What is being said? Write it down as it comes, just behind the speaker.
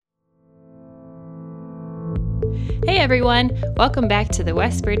Hey everyone, welcome back to the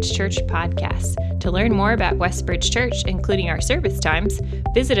Westbridge Church podcast. To learn more about Westbridge Church, including our service times,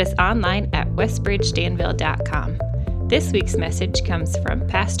 visit us online at westbridgedanville.com. This week's message comes from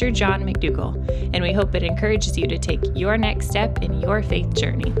Pastor John McDougall, and we hope it encourages you to take your next step in your faith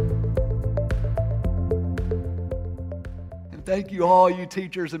journey. Thank you all, you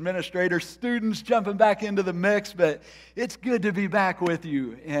teachers, administrators, students jumping back into the mix, but it's good to be back with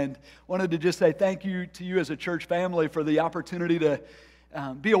you. And wanted to just say thank you to you as a church family for the opportunity to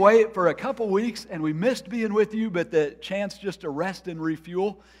be away for a couple weeks, and we missed being with you, but the chance just to rest and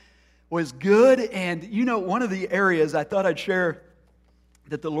refuel was good. And you know, one of the areas I thought I'd share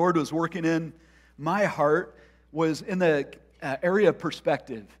that the Lord was working in my heart was in the area of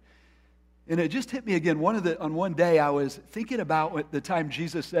perspective. And it just hit me again. On one day, I was thinking about the time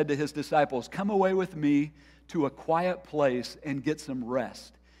Jesus said to his disciples, "Come away with me to a quiet place and get some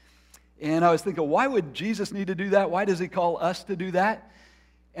rest." And I was thinking, why would Jesus need to do that? Why does he call us to do that?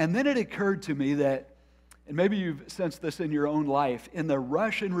 And then it occurred to me that, and maybe you've sensed this in your own life, in the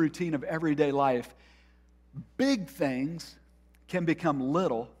rush and routine of everyday life, big things can become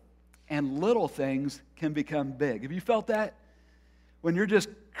little, and little things can become big. Have you felt that? When you're just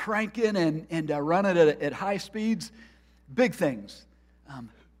cranking and running at high speeds, big things,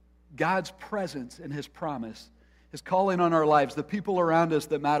 God's presence and His promise, His calling on our lives, the people around us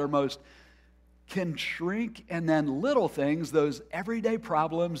that matter most, can shrink, and then little things, those everyday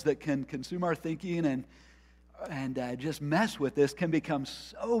problems that can consume our thinking and just mess with this, can become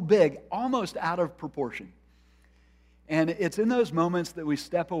so big, almost out of proportion. And it's in those moments that we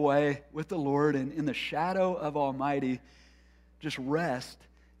step away with the Lord and in the shadow of Almighty, just rest,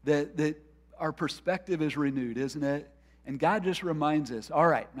 that our perspective is renewed, isn't it? And God just reminds us, all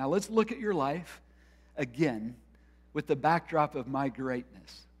right, now let's look at your life again with the backdrop of my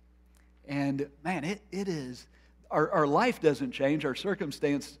greatness. And man, it is, our life doesn't change, our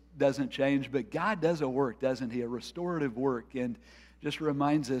circumstance doesn't change, but God does a work, doesn't He? A restorative work, and just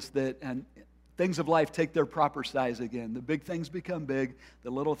reminds us that things of life take their proper size again. The big things become big,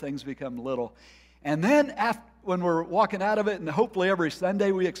 the little things become little. And then when we're walking out of it, and hopefully every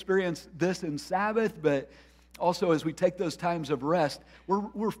Sunday we experience this in Sabbath, but also as we take those times of rest,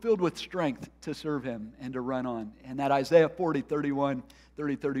 we're filled with strength to serve Him and to run on. And that Isaiah 30:31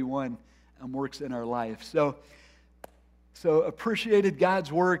 works in our life. So appreciated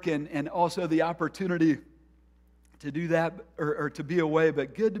God's work and also the opportunity to do that or to be away,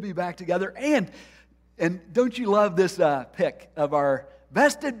 but good to be back together. And don't you love this pick of our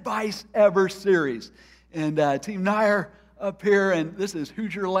Best Advice Ever series? And Team Nair up here, and this is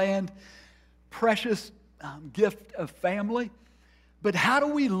Hoosier Land, precious gift of family. But how do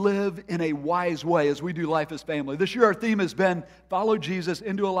we live in a wise way as we do life as family? This year our theme has been Follow Jesus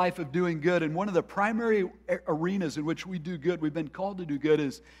into a life of doing good. And one of the primary arenas in which we do good, we've been called to do good,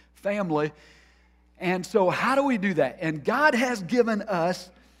 is family. And so how do we do that? And God has given us,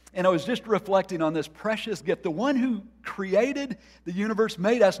 and I was just reflecting on this precious gift. The one who created the universe,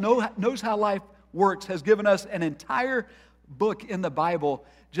 made us, knows how life works, has given us an entire book in the Bible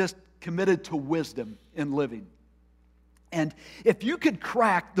just committed to wisdom in living. And if you could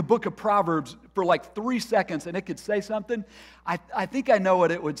crack the book of Proverbs for like 3 seconds and it could say something, I think I know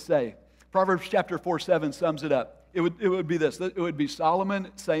what it would say. Proverbs chapter 4:7 sums it up. It would be this. It would be Solomon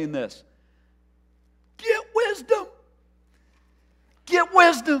saying this: "Get wisdom. Get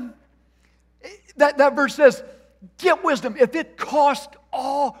wisdom." That verse says, get wisdom. If it costs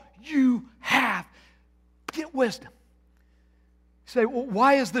all you have, get wisdom. You say, well,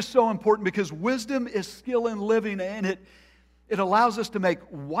 why is this so important? Because wisdom is skill in living, and it allows us to make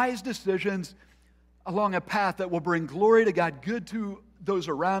wise decisions along a path that will bring glory to God, good to those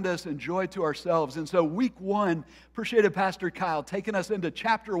around us, and joy to ourselves. And so week 1, appreciated Pastor Kyle taking us into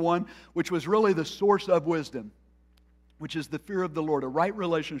chapter 1, which was really the source of wisdom, which is the fear of the Lord, a right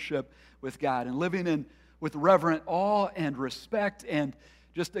relationship with God, and living with reverent awe and respect, and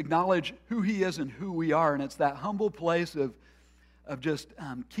just acknowledge who He is and who we are. And it's that humble place of just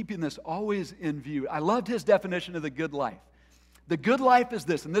keeping this always in view. I loved his definition of the good life. The good life is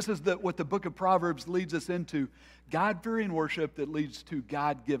this, and this is what the book of Proverbs leads us into: God-fearing worship that leads to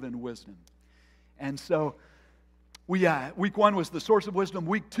God-given wisdom. And so week 1 was the source of wisdom.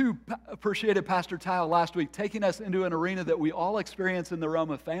 Week 2, appreciated Pastor Tile last week taking us into an arena that we all experience in the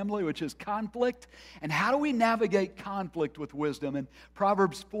realm of family, which is conflict. And how do we navigate conflict with wisdom? And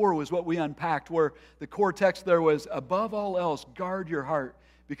Proverbs 4 was what we unpacked, where the core text there was, above all else, guard your heart,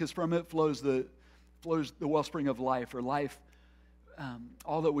 because from it flows the wellspring of life, or life,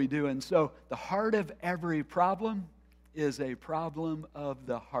 all that we do. And so the heart of every problem is a problem of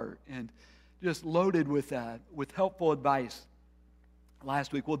the heart. And just loaded with helpful advice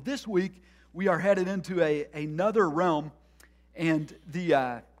last week. Well, this week we are headed into another realm, and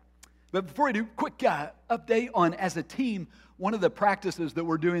but before we do, quick update on, as a team, one of the practices that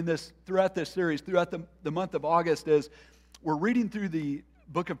we're doing throughout this series, throughout the month of August, is we're reading through the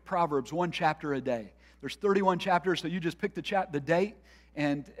book of Proverbs, one chapter a day. There's 31 chapters, so you just pick the date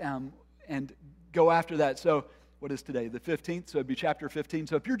and go after that. So what is today? The 15th, so it'd be chapter 15.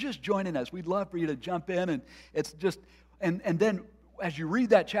 So if you're just joining us, we'd love for you to jump in, and it's just, and then as you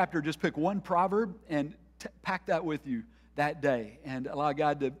read that chapter, just pick one proverb and pack that with you that day and allow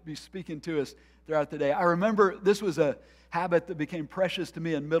God to be speaking to us throughout the day. I remember this was a habit that became precious to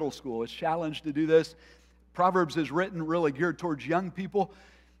me in middle school. I was challenged to do this. Proverbs is written really geared towards young people,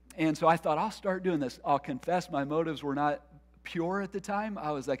 and so I thought, I'll start doing this. I'll confess my motives were not pure at the time.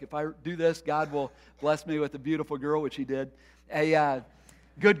 I was like, if I do this, God will bless me with a beautiful girl, which He did.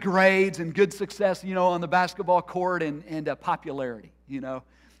 Good grades and good success, on the basketball court and popularity,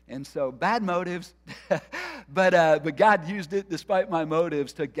 And so bad motives, but God used it despite my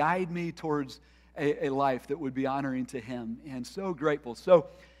motives to guide me towards a life that would be honoring to Him. And so grateful. So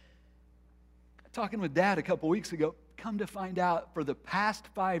talking with Dad a couple weeks ago, come to find out for the past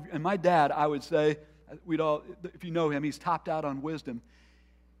 5 years, and my dad, I would say, if you know him, he's topped out on wisdom.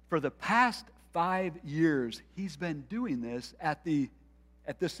 For the past 5 years, he's been doing this at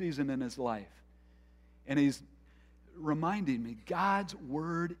this season in his life. And he's reminding me, God's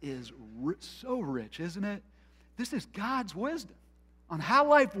word is so rich, isn't it? This is God's wisdom on how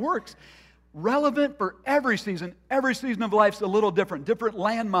life works. Relevant for every season. Every season of life's a little different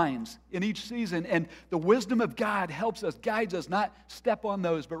landmines in each season. And the wisdom of God helps us, guides us, not step on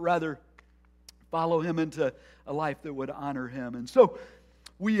those, but rather follow Him into a life that would honor Him. And so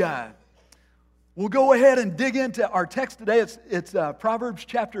we'll go ahead and dig into our text today. It's Proverbs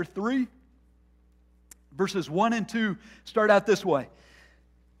chapter 3, verses 1 and 2 start out this way.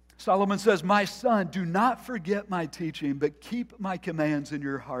 Solomon says, "My son, do not forget my teaching, but keep my commands in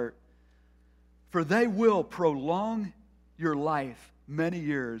your heart. For they will prolong your life many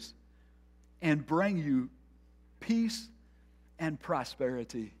years and bring you peace and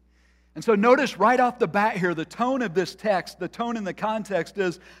prosperity." And so notice right off the bat here, the tone of this text, the tone in the context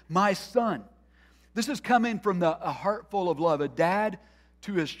is, my son. This is coming from a heart full of love, a dad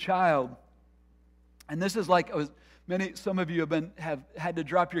to his child. And this is like some of you have had to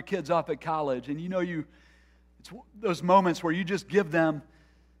drop your kids off at college, and it's those moments where you just give them,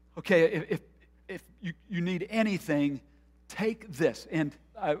 okay, if you need anything, take this. And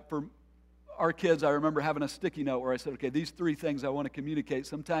for our kids, I remember having a sticky note where I said, okay, these 3 things I want to communicate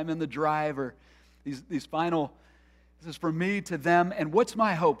sometime in the drive, or these final, this is for me to them. And what's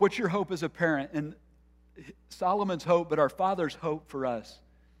my hope? What's your hope as a parent? And Solomon's hope, but our Father's hope for us.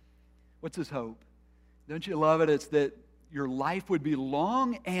 What's His hope? Don't you love it? It's that your life would be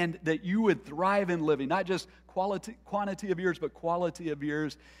long and that you would thrive in living. Not just quantity of years, but quality of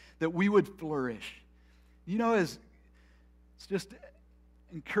years, that we would flourish. It's just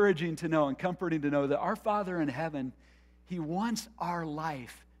encouraging to know and comforting to know that our Father in heaven, He wants our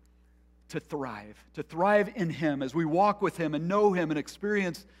life to thrive in Him as we walk with Him and know Him and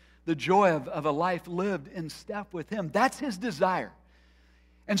experience the joy of a life lived in step with Him. That's His desire.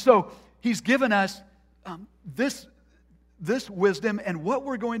 And so He's given us this wisdom, and what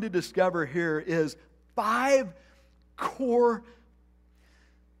we're going to discover here is 5 core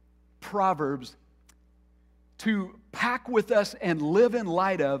proverbs to pack with us and live in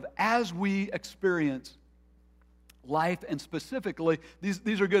light of as we experience life. And specifically,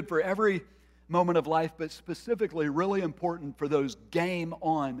 these are good for every moment of life, but specifically really important for those game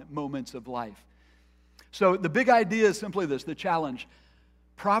on moments of life. So the big idea is simply this, the challenge: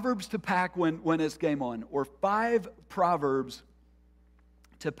 proverbs to pack when it's game on, or 5 proverbs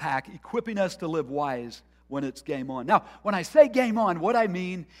to pack, equipping us to live wise when it's game on. Now, when I say game on, what I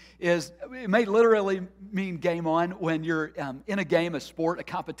mean is, it may literally mean game on when you're in a game, a sport, a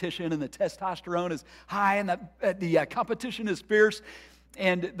competition, and the testosterone is high, and the competition is fierce,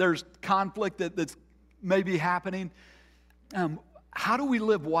 and there's conflict that's maybe happening. How do we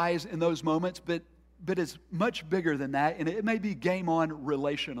live wise in those moments? But it's much bigger than that, and it may be game on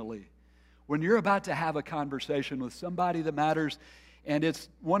relationally. When you're about to have a conversation with somebody that matters, and it's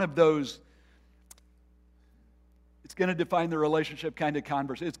one of those, it's going to define the relationship kind of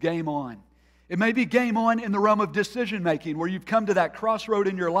conversation. It's game on. It may be game on in the realm of decision making, where you've come to that crossroad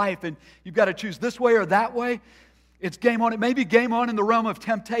in your life and you've got to choose this way or that way. It's game on. It may be game on in the realm of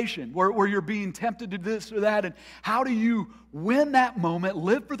temptation, where you're being tempted to do this or that. And how do you win that moment,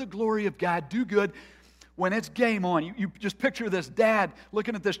 live for the glory of God, do good when it's game on, you just picture this dad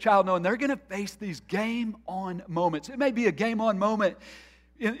looking at this child knowing they're going to face these game on moments. It may be a game on moment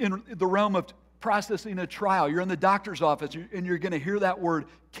in the realm of processing a trial. You're in the doctor's office and you're going to hear that word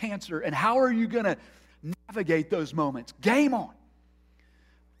cancer. And how are you going to navigate those moments? Game on.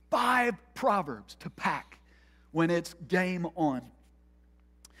 5 proverbs to pack when it's game on.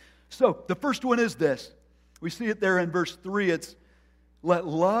 So the first one is this. We see it there in verse 3. It's, let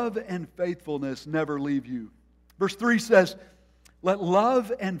love and faithfulness never leave you. Verse 3 says, let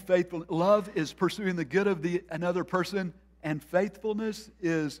love and faithfulness, love is pursuing the good of another person, and faithfulness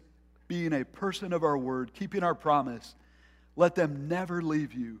is being a person of our word, keeping our promise. Let them never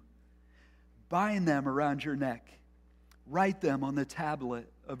leave you. Bind them around your neck. Write them on the tablet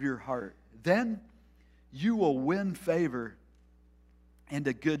of your heart. Then you will win favor and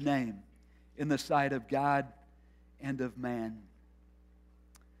a good name in the sight of God and of man.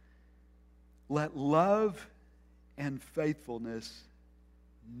 Let love and faithfulness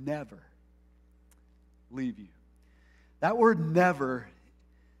never leave you. That word never,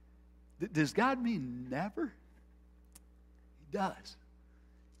 does God mean never? He does.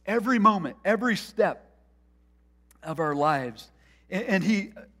 Every moment, every step of our lives. And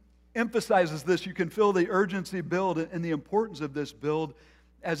he emphasizes this. You can feel the urgency build and the importance of this build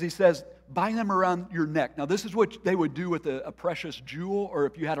as he says, bind them around your neck. Now, this is what they would do with a precious jewel, or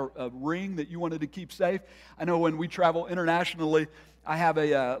if you had a ring that you wanted to keep safe. I know when we travel internationally, I have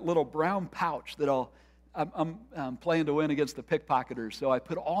a little brown pouch that I'm playing to win against the pickpocketers. So I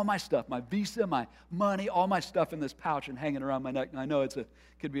put all my stuff, my visa, my money, all my stuff in this pouch and hanging around my neck. And I know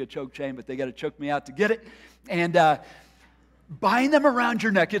could be a choke chain, but they got to choke me out to get it. And bind them around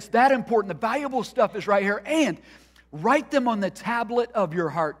your neck. It's that important. The valuable stuff is right here. And write them on the tablet of your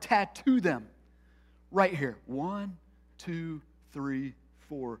heart. Tattoo them right here. 1, 2, 3,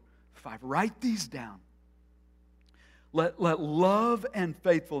 4, 5. Write these down. Let love and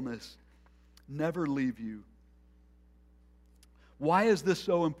faithfulness never leave you. Why is this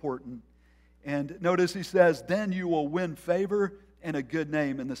so important? And notice he says, then you will win favor and a good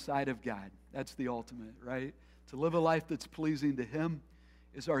name in the sight of God. That's the ultimate, right? To live a life that's pleasing to Him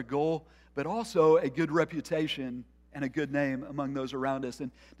is our goal, but also a good reputation and a good name among those around us. And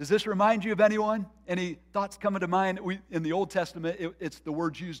does this remind you of anyone? Any thoughts coming to mind? In the Old Testament, it's the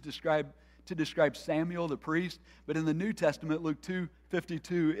words used to describe Samuel the priest, but in the New Testament, Luke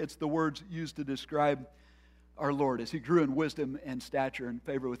 2:52, it's the words used to describe our Lord as He grew in wisdom and stature and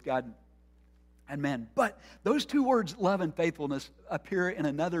favor with God and man. But those two words, love and faithfulness, appear in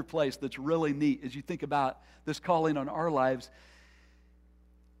another place that's really neat as you think about this calling on our lives.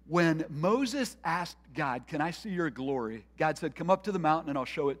 When Moses asked God, can I see your glory? God said, come up to the mountain and I'll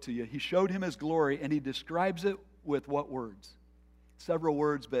show it to you. He showed him His glory, and He describes it with what words? Several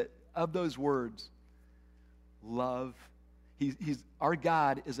words, but of those words, love. Our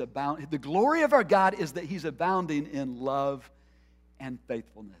God is abounding. The glory of our God is that He's abounding in love and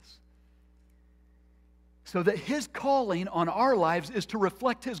faithfulness. So that His calling on our lives is to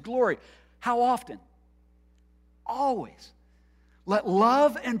reflect His glory. How often? Always. Let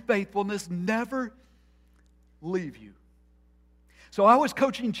love and faithfulness never leave you. So I was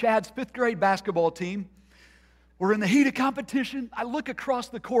coaching Chad's 5th grade basketball team. We're in the heat of competition. I look across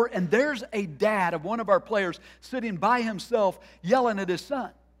the court, and there's a dad of one of our players sitting by himself yelling at his son.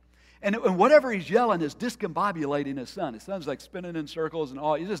 And whatever he's yelling is discombobulating his son. His son's like spinning in circles and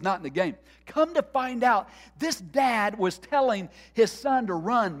all. He's just not in the game. Come to find out, this dad was telling his son to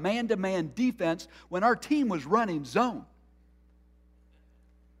run man-to-man defense when our team was running zone.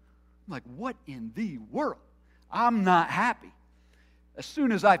 I'm like, what in the world? I'm not happy. As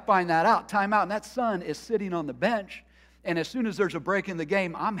soon as I find that out, timeout, and that son is sitting on the bench, and as soon as there's a break in the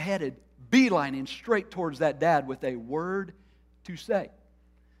game, I'm headed beelining straight towards that dad with a word to say.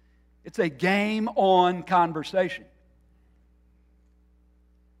 It's a game-on conversation.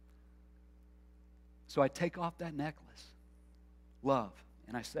 So I take off that necklace, love,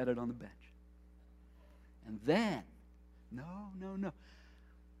 and I set it on the bench. And then, no.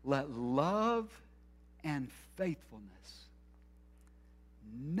 Let love and faithfulness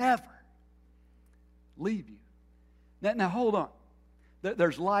never leave you. Now hold on.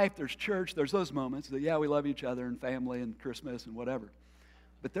 There's life, there's church, there's those moments that, yeah, we love each other and family and Christmas and whatever.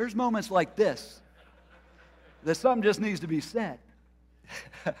 But there's moments like this that something just needs to be said.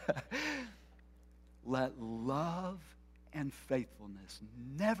 Let love and faithfulness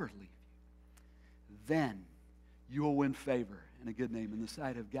never leave you. Then you will win favor and a good name in the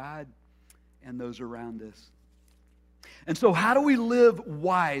sight of God and those around us. And so how do we live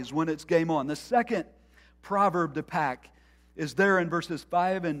wise when it's game on? The second proverb to pack is there in verses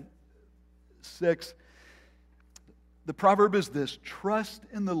 5 and 6. The proverb is this: trust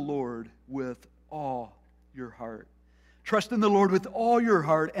in the Lord with all your heart. Trust in the Lord with all your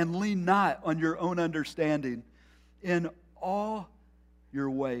heart and lean not on your own understanding. In all your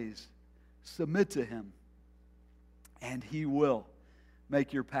ways, submit to Him, and He will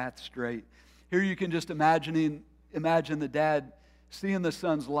make your path straight. Here you can just imagine the dad seeing the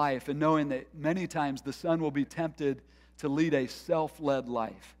son's life and knowing that many times the son will be tempted to lead a self-led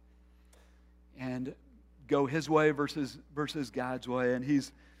life and go his way versus God's way. And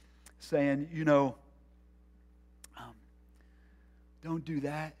he's saying, don't do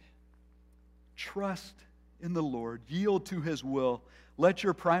that. Trust in the Lord. Yield to His will. Let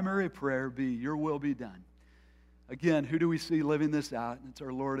your primary prayer be, your will be done. Again, who do we see living this out? It's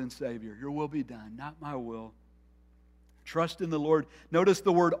our Lord and Savior. Your will be done, not my will. Trust in the Lord. Notice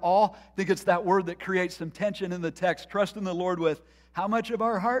the word all. I think it's that word that creates some tension in the text. Trust in the Lord with how much of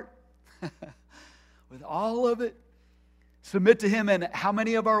our heart? With all of it. Submit to Him in how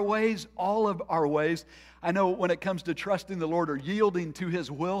many of our ways? All of our ways. I know when it comes to trusting the Lord or yielding to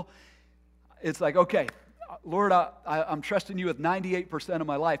His will, it's like, okay, Lord, I'm trusting You with 98% of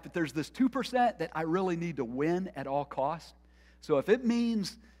my life, but there's this 2% that I really need to win at all costs. So if it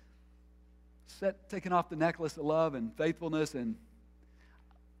means taking off the necklace of love and faithfulness, and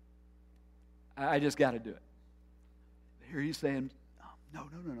I just got to do it. Here He's saying, no.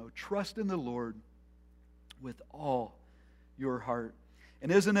 Trust in the Lord with all your heart.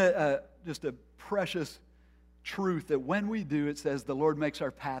 And isn't it just a precious truth that when we do, it says the Lord makes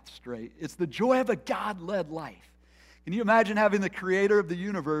our path straight. It's the joy of a God-led life. Can you imagine having the Creator of the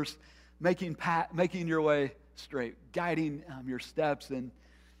universe making your way straight, guiding your steps and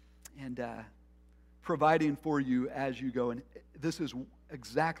providing for you as you go? And this is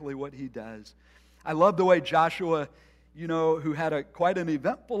exactly what He does. I love the way Joshua, who had quite an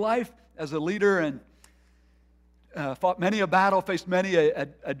eventful life as a leader and fought many a battle, faced many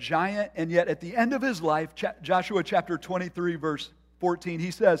a giant, and yet at the end of his life, Joshua chapter 23, verse 14,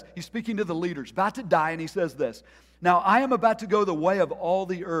 he says, he's speaking to the leaders, about to die, and he says this: "Now I am about to go the way of all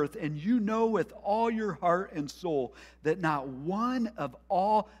the earth, and you know with all your heart and soul that not one of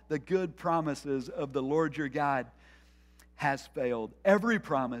all the good promises of the Lord your God has failed. Every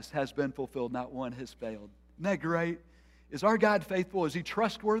promise has been fulfilled, not one has failed." Isn't that great? Is our God faithful? Is He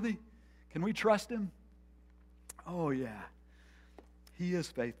trustworthy? Can we trust Him? Oh, yeah. He is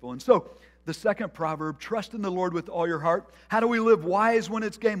faithful. And so, the second proverb, trust in the Lord with all your heart. How do we live wise when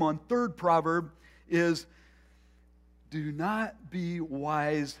it's game on? Third proverb is, do not be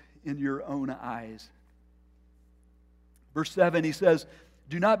wise in your own eyes. Verse 7, he says,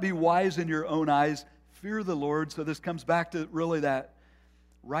 do not be wise in your own eyes. Fear the Lord. So this comes back to really that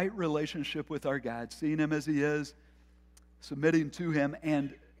right relationship with our God, seeing Him as He is, submitting to Him,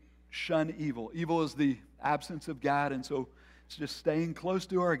 and shun evil. Evil is the absence of God, and so it's just staying close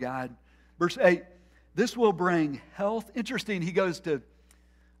to our God. Verse 8, this will bring health. Interesting, he goes to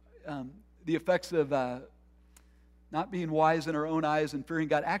the effects of not being wise in our own eyes and fearing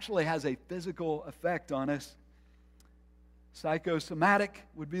God actually has a physical effect on us. Psychosomatic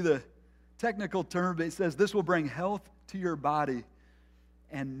would be the technical term, but it says this will bring health to your body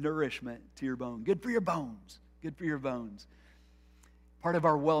and nourishment to your bone. Good for your bones. Good for your bones. Part of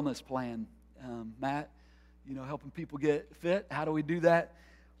our wellness plan, Matt, helping people get fit. How do we do that?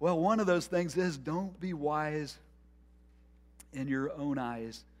 Well, one of those things is don't be wise in your own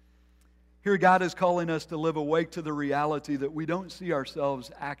eyes. Here God is calling us to live awake to the reality that we don't see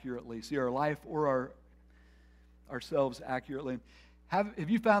ourselves accurately, see our life or ourselves accurately. Have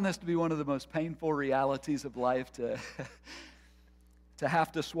you found this to be one of the most painful realities of life to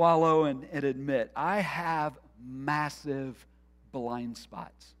have to swallow and admit? I have massive blind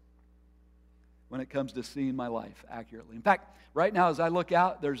spots when it comes to seeing my life accurately. In fact, right now as I look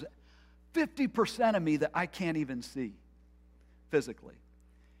out, there's 50% of me that I can't even see physically.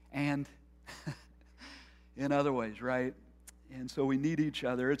 And in other ways, right? And so we need each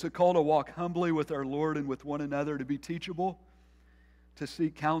other. It's a call to walk humbly with our Lord and with one another, to be teachable, to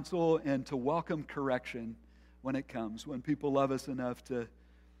seek counsel, and to welcome correction when it comes, when people love us enough to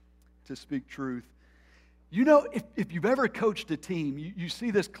speak truth. If you've ever coached a team, you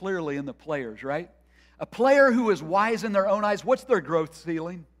see this clearly in the players, right? A player who is wise in their own eyes, what's their growth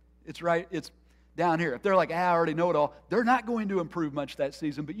ceiling? It's down here. If they're like, I already know it all, they're not going to improve much that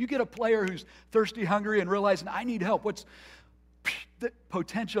season. But you get a player who's thirsty, hungry, and realizing, I need help. The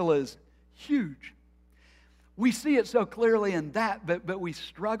potential is huge. We see it so clearly in that, but we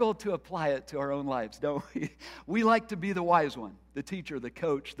struggle to apply it to our own lives, don't we? We like to be the wise one, the teacher, the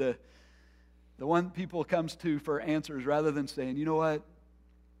coach, the one people comes to for answers, rather than saying, you know what?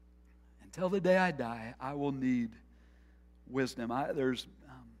 Until the day I die, I will need wisdom.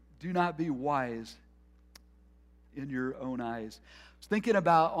 Do not be wise in your own eyes. I was thinking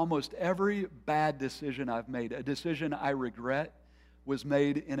about almost every bad decision I've made. A decision I regret was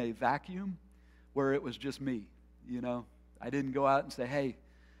made in a vacuum where it was just me. You know, I didn't go out and say, hey,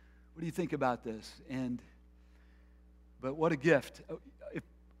 what do you think about this? But what a gift.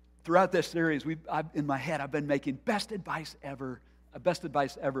 Throughout this series, in my head, I've been making a best advice ever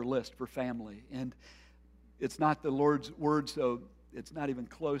list for family. And it's not the Lord's word, so it's not even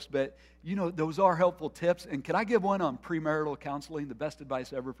close. But, you know, those are helpful tips. And can I give one on premarital counseling, the best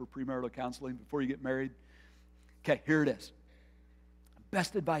advice ever for premarital counseling before you get married? Okay, here it is.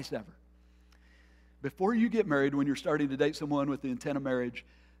 Best advice ever. Before you get married, when you're starting to date someone with the intent of marriage,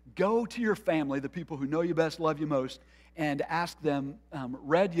 go to your family, the people who know you best, love you most, and ask them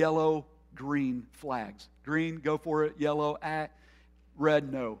red, yellow, green flags. Green, go for it. Yellow,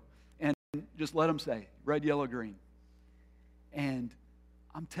 red, no. And just let them say red, yellow, green. And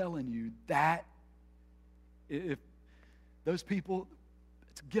I'm telling you that if those people,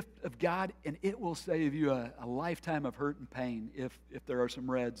 it's a gift of God, and it will save you a lifetime of hurt and pain if there are some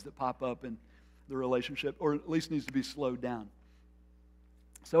reds that pop up in the relationship, or at least needs to be slowed down.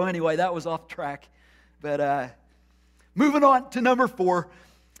 So anyway, that was off track. But moving on to number 4,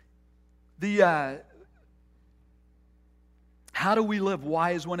 how do we live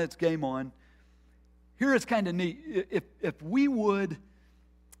wise when it's game on? Here it's kind of neat. If we would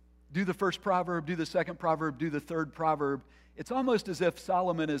do the first proverb, do the second proverb, do the third proverb, it's almost as if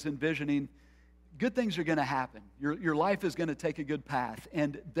Solomon is envisioning good things are going to happen. Your life is going to take a good path,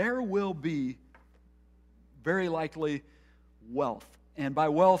 and there will be very likely wealth. And by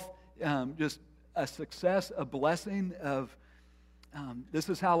wealth, just a success, a blessing of this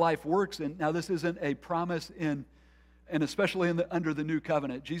is how life works. And now this isn't a promise and especially under the new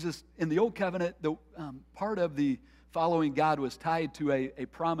covenant. Jesus, in the old covenant, the part of the following God was tied to a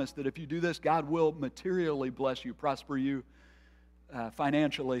promise that if you do this, God will materially bless you, prosper you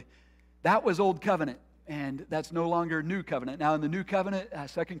financially. That was old covenant, and that's no longer new covenant. Now in the new covenant,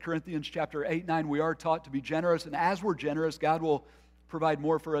 2 Corinthians chapter 8, 9, we are taught to be generous, and as we're generous, God will provide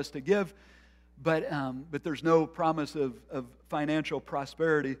more for us to give, but there's no promise of financial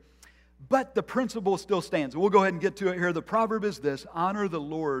prosperity. But the principle still stands. We'll go ahead and get to it here. The proverb is this: honor the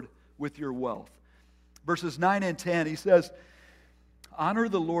Lord with your wealth. Verses 9 and 10, he says, honor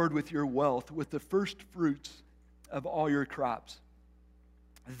the Lord with your wealth, with the first fruits of all your crops.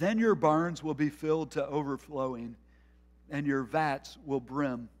 Then your barns will be filled to overflowing, and your vats will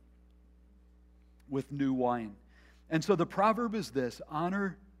brim with new wine. And so the proverb is this: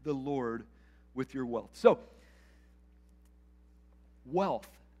 honor the Lord with your wealth. So, wealth.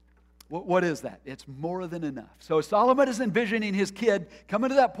 What is that? It's more than enough. So Solomon is envisioning his kid coming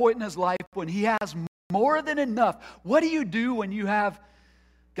to that point in his life when he has more than enough. What do you do when you have,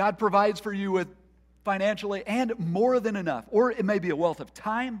 God provides for you with financially and more than enough? Or it may be a wealth of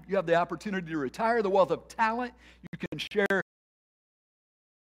time. You have the opportunity to retire, the wealth of talent. You can share.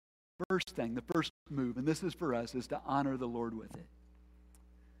 First thing, the first move, and this is for us, is to honor the Lord with it.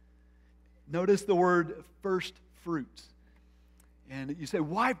 Notice the word first fruits. And you say,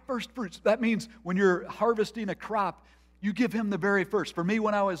 why first fruits? That means when you're harvesting a crop, you give him the very first. For me,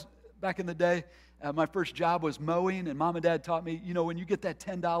 when I was back in the day, my first job was mowing, and Mom and Dad taught me, you know, when you get that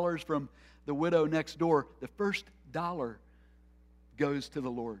 $10 from the widow next door, the first dollar goes to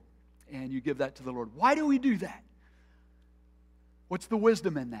the Lord, and you give that to the Lord. Why do we do that? What's the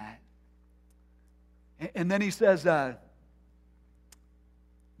wisdom in that? And then he says, the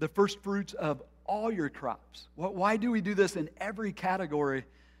first fruits of all your crops. Why do we do this in every category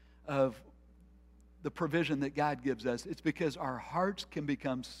of the provision that God gives us? It's because our hearts can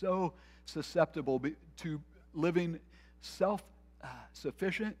become so susceptible to living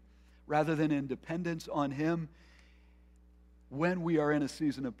self-sufficient rather than in dependence on Him when we are in a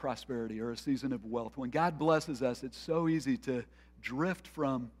season of prosperity or a season of wealth. When God blesses us, it's so easy to drift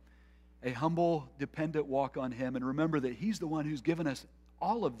from a humble, dependent walk on Him and remember that He's the one who's given us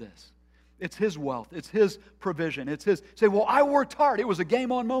all of this. It's His wealth. It's His provision. It's His. Say, well, I worked hard. It was a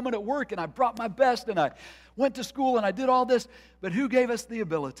game-on moment at work, and I brought my best, and I went to school, and I did all this. But who gave us the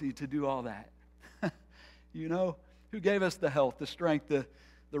ability to do all that? You know, who gave us the health, the strength,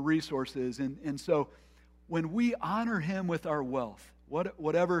 the resources? And so when we honor Him with our wealth,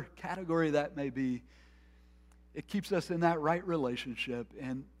 whatever category that may be, it keeps us in that right relationship,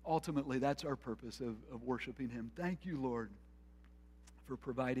 and ultimately that's our purpose of worshiping Him. Thank you, Lord, for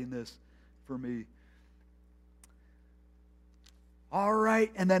providing this for me. All right,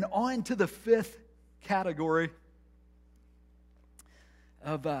 and then on to the fifth category.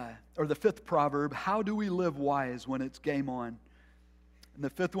 or the fifth proverb, how do we live wise when it's game on? And the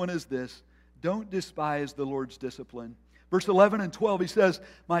fifth one is this: don't despise the Lord's discipline. Verse 11 and 12, he says,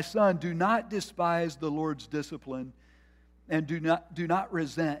 my son, do not despise the Lord's discipline, and do not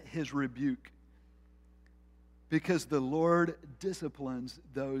resent his rebuke, because the Lord disciplines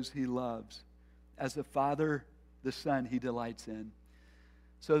those he loves, as the Father the Son he delights in.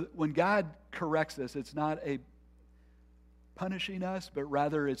 So when God corrects us, it's not a punishing us, but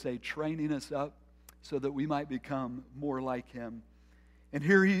rather it's a training us up so that we might become more like him. And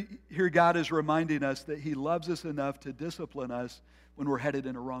here God is reminding us that he loves us enough to discipline us when we're headed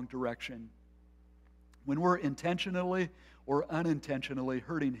in a wrong direction. When we're intentionally or unintentionally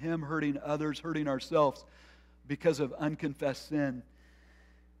hurting him, hurting others, hurting ourselves because of unconfessed sin,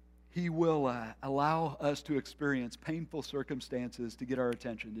 he will allow us to experience painful circumstances to get our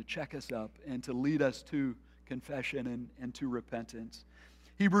attention, to check us up, and to lead us to confession and to repentance.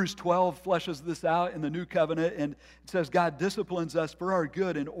 Hebrews 12 fleshes this out in the New Covenant, and it says God disciplines us for our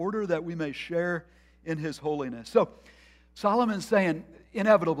good in order that we may share in his holiness. So Solomon's saying,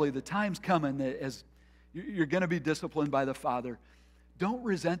 inevitably, the time's coming that as you're going to be disciplined by the Father. Don't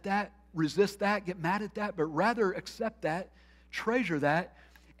resent that, resist that, get mad at that, but rather accept that, treasure that,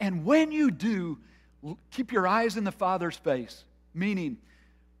 and when you do, keep your eyes in the Father's face, meaning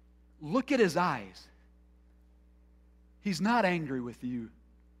look at his eyes. He's not angry with you.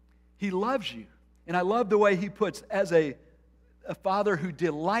 He loves you. And I love the way he puts, as a father who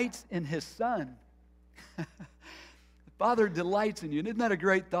delights in his son. The Father delights in you. And isn't that a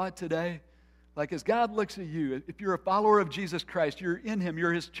great thought today? Like as God looks at you, if you're a follower of Jesus Christ, you're in him,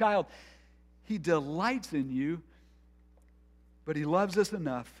 you're his child. He delights in you, but he loves us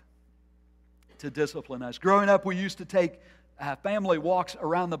enough to discipline us. Growing up, we used to take family walks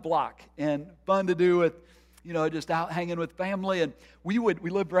around the block, and fun to do with, just out hanging with family. And we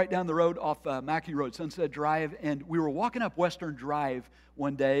lived right down the road off Mackey Road, Sunset Drive, and we were walking up Western Drive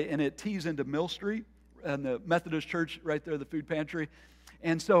one day, and it tees into Mill Street, and the Methodist Church right there, the food pantry.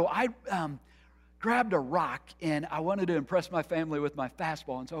 And so I grabbed a rock, and I wanted to impress my family with my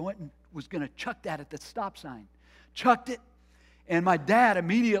fastball, and so I went and was going to chuck that at the stop sign. Chucked it, and my dad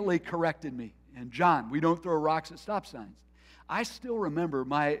immediately corrected me. And John, we don't throw rocks at stop signs. I still remember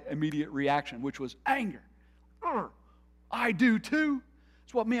my immediate reaction, which was anger. I do too.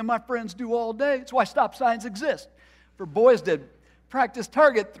 It's what me and my friends do all day. It's why stop signs exist. For boys to practice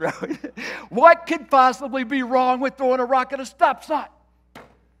target throwing. What could possibly be wrong with throwing a rock at a stop sign?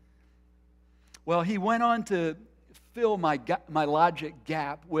 Well, he went on to fill my logic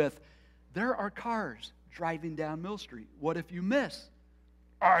gap with, there are cars driving down Mill Street. What if you miss?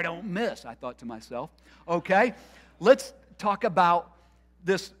 I don't miss, I thought to myself. Okay, let's talk about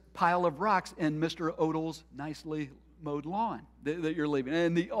this pile of rocks in Mr. Odell's nicely mowed lawn that you're leaving.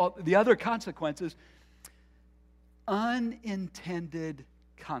 And the other consequences, unintended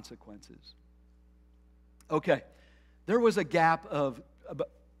consequences. Okay, there was a gap of about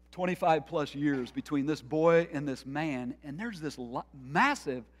 25 plus years between this boy and this man, and there's this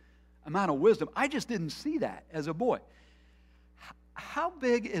massive amount of wisdom. I just didn't see that as a boy. How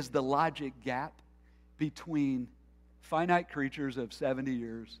big is the logic gap between finite creatures of 70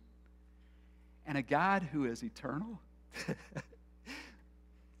 years and a God who is eternal?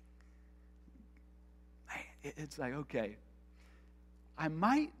 It's like, okay, I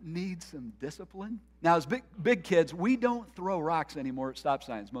might need some discipline. Now, as big kids, we don't throw rocks anymore at stop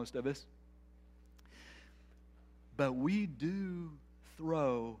signs, most of us. But we do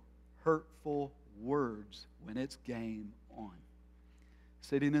throw hurtful words when it's game on.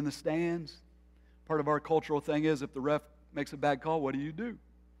 Sitting in the stands, part of our cultural thing is if the ref makes a bad call, what do?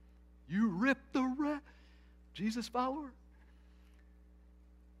 You rip the ref. Jesus follower.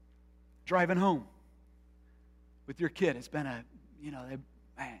 Driving home with your kid. It's been a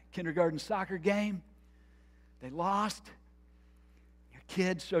kindergarten soccer game. They lost. Your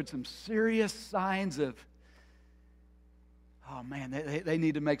kid showed some serious signs of, oh man, they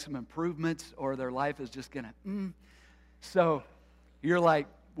need to make some improvements or their life is just going to, So you're like,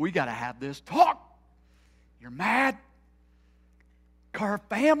 we got to have this talk. You're mad. Car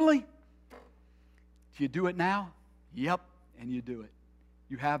family. Do you do it now? Yep, and you do it.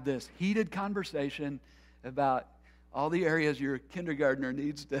 You have this heated conversation about all the areas your kindergartner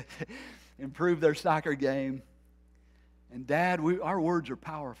needs to improve their soccer game. And Dad, our words are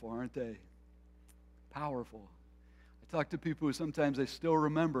powerful, aren't they? Powerful. I talk to people who sometimes they still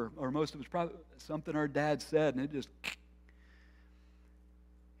remember, or most of it's probably something our dad said, and it just...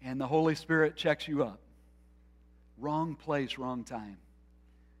 And the Holy Spirit checks you up. Wrong place, wrong time.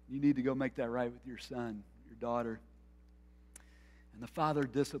 You need to go make that right with your son, your daughter. And the Father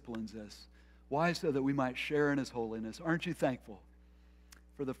disciplines us. Why? So that we might share in His holiness. Aren't you thankful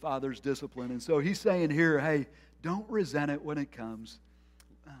for the Father's discipline? And so He's saying here, hey, don't resent it when it comes.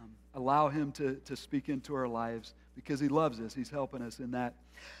 Allow Him to speak into our lives because He loves us. He's helping us in that.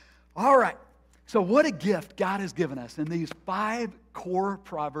 All right. So what a gift God has given us in these 5 core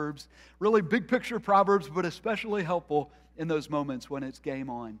Proverbs, really big picture Proverbs, but especially helpful in those moments when it's game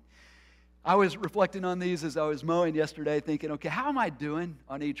on. I was reflecting on these as I was mowing yesterday, thinking, okay, how am I doing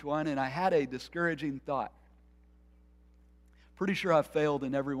on each one? And I had a discouraging thought. Pretty sure I've failed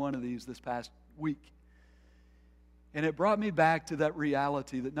in every one of these this past week. And it brought me back to that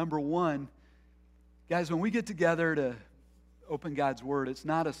reality that, number one, guys, when we get together to open God's Word, it's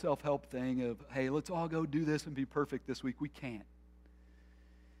not a self-help thing of, hey, let's all go do this and be perfect this week. We can't.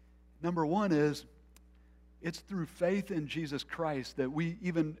 Number one is, it's through faith in Jesus Christ that we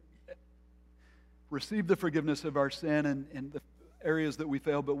even receive the forgiveness of our sin and the areas that we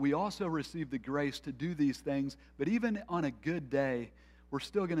fail, but we also receive the grace to do these things. But even on a good day, we're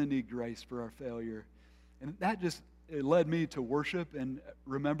still going to need grace for our failure. And that just, it led me to worship and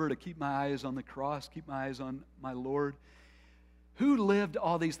remember to keep my eyes on the cross, keep my eyes on my Lord. Who lived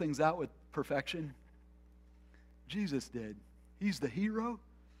all these things out with perfection? Jesus did. He's the hero,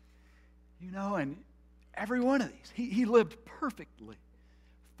 and every one of these, he lived perfectly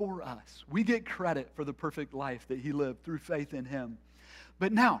for us. We get credit for the perfect life that He lived through faith in Him.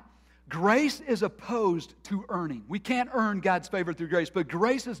 But now, grace is opposed to earning. We can't earn God's favor through grace, but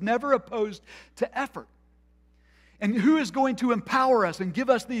grace is never opposed to effort. And who is going to empower us and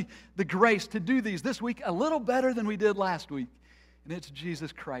give us the grace to do these this week a little better than we did last week? And it's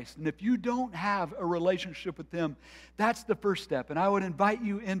Jesus Christ. And if you don't have a relationship with Him, that's the first step. And I would invite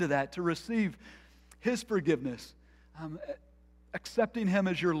you into that to receive His forgiveness, accepting Him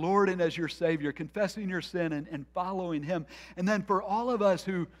as your Lord and as your Savior, confessing your sin and following Him. And then for all of us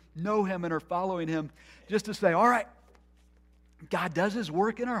who know Him and are following Him, just to say, all right, God does His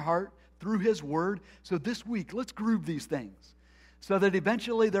work in our heart through His Word. So this week, let's groove these things so that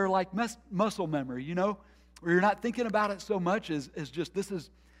eventually they're like muscle memory, where you're not thinking about it so much as just this is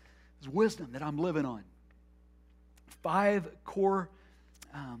wisdom that I'm living on. 5 core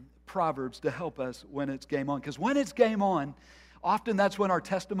Proverbs to help us when it's game on. Because when it's game on, often that's when our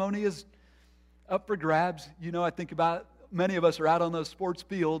testimony is up for grabs. I think about many of us are out on those sports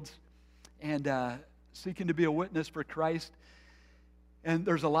fields and seeking to be a witness for Christ. And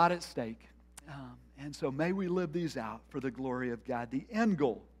there's a lot at stake. And so may we live these out for the glory of God. The end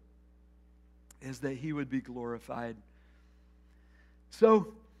goal is that He would be glorified.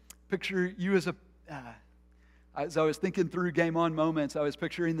 So, picture you as as I was thinking through game on moments, I was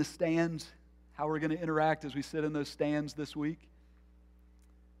picturing the stands, how we're going to interact as we sit in those stands this week.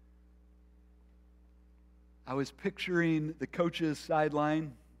 I was picturing the coaches'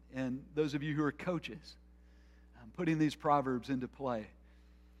 sideline and those of you who are coaches putting these Proverbs into play.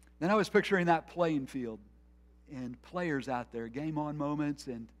 Then I was picturing that playing field and players out there, game on moments,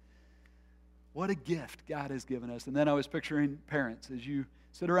 and what a gift God has given us. And then I was picturing parents as you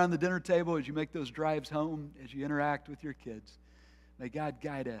sit around the dinner table, as you make those drives home, as you interact with your kids. May God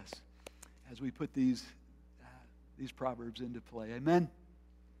guide us as we put these Proverbs into play. Amen?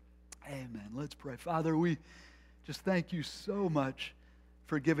 Amen. Let's pray. Father, we just thank You so much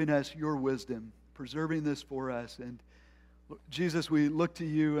for giving us Your wisdom, preserving this for us. And Jesus, we look to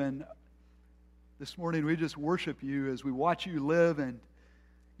You, and this morning we just worship You as we watch You live, and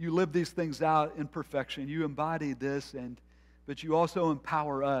You live these things out in perfection. You embodied this, but You also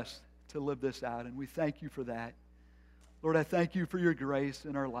empower us to live this out, and we thank You for that. Lord, I thank You for Your grace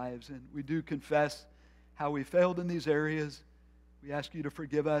in our lives, and we do confess how we failed in these areas. We ask You to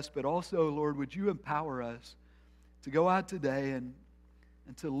forgive us, but also, Lord, would You empower us to go out today and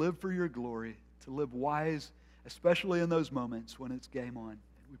to live for Your glory, to live wise, especially in those moments when it's game on.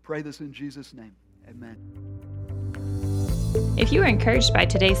 We pray this in Jesus' name. Amen. If you were encouraged by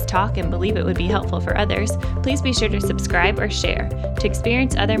today's talk and believe it would be helpful for others, please be sure to subscribe or share. To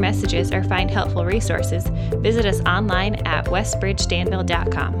experience other messages or find helpful resources, visit us online at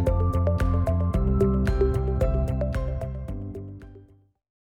westbridgedanville.com.